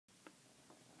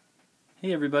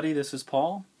Hey everybody, this is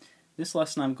Paul. This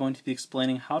lesson I'm going to be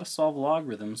explaining how to solve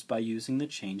logarithms by using the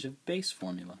change of base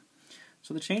formula.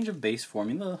 So the change of base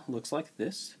formula looks like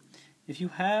this. If you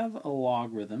have a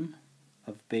logarithm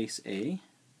of base A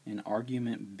and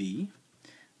argument B,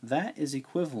 that is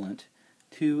equivalent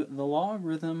to the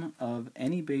logarithm of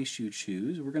any base you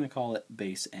choose. We're going to call it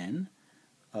base n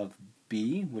of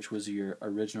B, which was your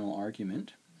original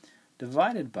argument,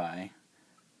 divided by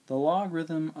the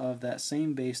logarithm of that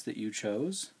same base that you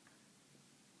chose,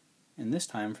 and this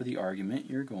time for the argument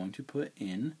you're going to put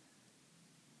in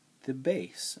the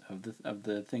base of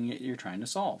the thing that you're trying to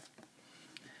solve.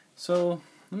 So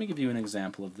let me give you an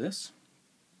example of this.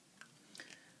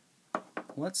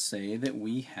 Let's say that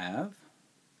we have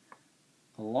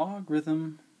a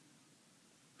logarithm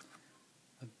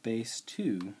of base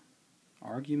 2,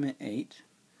 argument 8.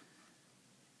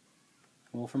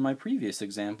 Well, from my previous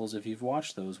examples, if you've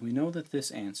watched those, we know that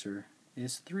this answer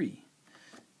is 3.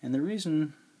 And the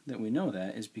reason that we know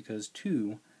that is because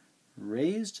 2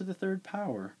 raised to the third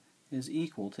power is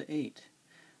equal to 8.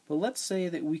 But let's say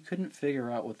that we couldn't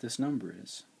figure out what this number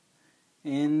is.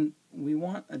 And we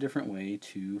want a different way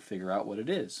to figure out what it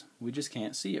is. We just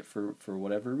can't see it for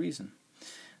whatever reason.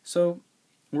 So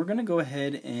we're going to go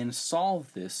ahead and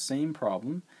solve this same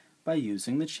problem by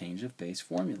using the change of base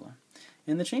formula.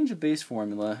 In the change of base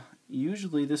formula,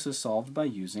 usually this is solved by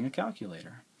using a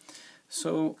calculator.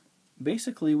 So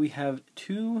basically we have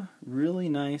two really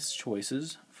nice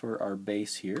choices for our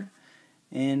base here,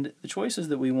 and the choices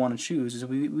that we want to choose is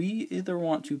we either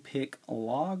want to pick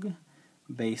log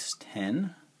base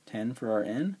 10 for our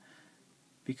n,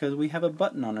 because we have a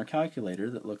button on our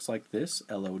calculator that looks like this,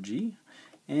 log,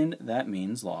 and that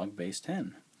means log base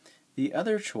 10. The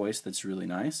other choice that's really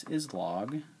nice is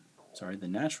the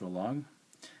natural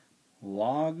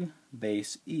log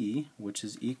base e, which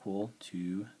is equal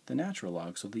to the natural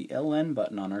log. So the ln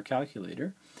button on our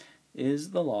calculator is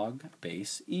the log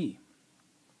base e.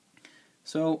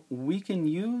 So we can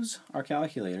use our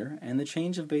calculator and the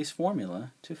change of base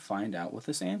formula to find out what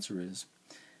this answer is.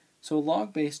 So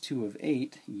log base 2 of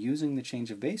 8, using the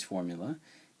change of base formula,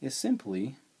 is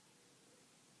simply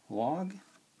log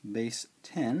base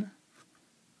 10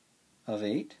 of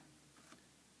 8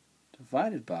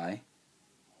 divided by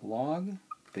log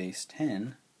base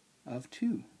 10 of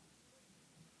 2.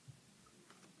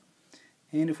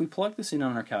 And if we plug this in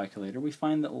on our calculator, we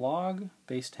find that log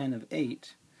base 10 of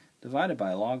 8 divided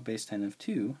by log base 10 of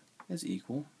 2 is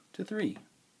equal to 3.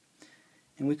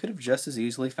 And we could have just as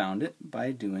easily found it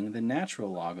by doing the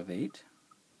natural log of 8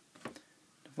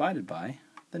 divided by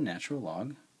the natural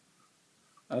log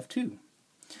of 2.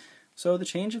 So the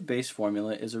change of base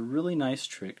formula is a really nice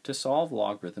trick to solve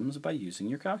logarithms by using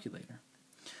your calculator.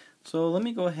 So let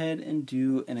me go ahead and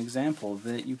do an example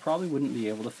that you probably wouldn't be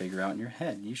able to figure out in your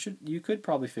head. You could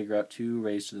probably figure out 2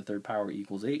 raised to the third power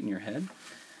equals 8 in your head,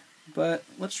 but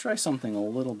let's try something a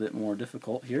little bit more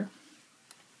difficult here.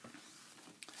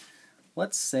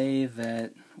 Let's say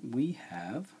that we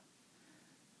have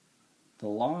the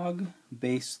log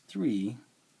base 3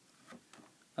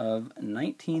 of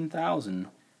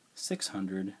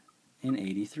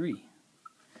 19,683,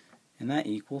 and that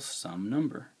equals some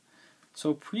number.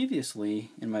 So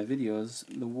previously in my videos,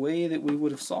 the way that we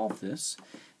would have solved this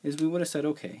is we would have said,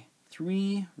 okay,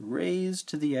 3 raised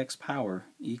to the x power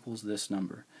equals this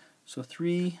number. So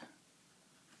 3,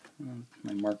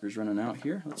 my marker's running out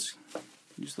here, let's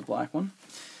use the black one.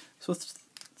 So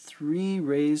 3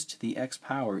 raised to the x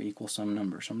power equals some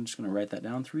number. So I'm just going to write that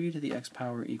down. 3 to the x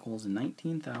power equals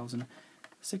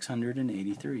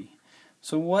 19,683.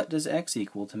 So what does x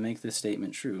equal to make this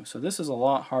statement true? So this is a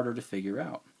lot harder to figure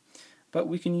out. But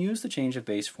we can use the change of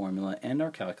base formula and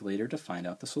our calculator to find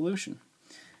out the solution.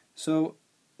 So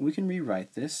we can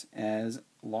rewrite this as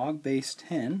log base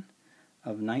 10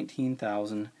 of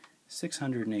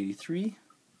 19,683,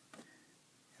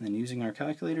 and then using our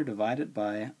calculator divide it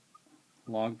by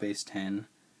log base 10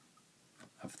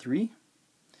 of 3,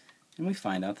 and we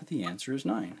find out that the answer is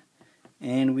 9.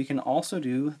 And we can also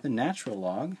do the natural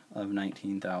log of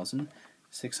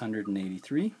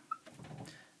 19,683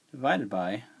 divided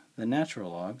by the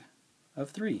natural log of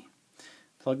 3.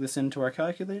 Plug this into our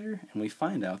calculator and we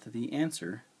find out that the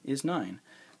answer is 9.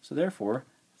 So therefore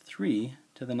 3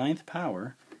 to the 9th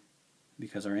power,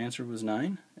 because our answer was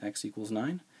 9, x equals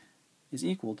 9, is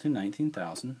equal to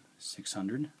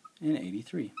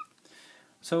 19,683.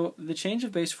 So the change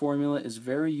of base formula is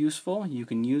very useful. You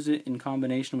can use it in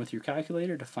combination with your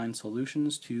calculator to find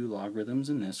solutions to logarithms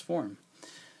in this form.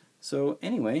 So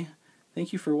anyway,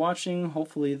 thank you for watching.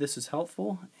 Hopefully this is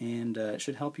helpful and it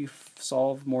should help you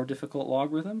solve more difficult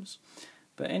logarithms.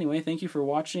 But anyway, thank you for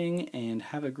watching, and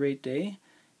have a great day,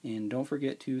 and don't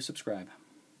forget to subscribe.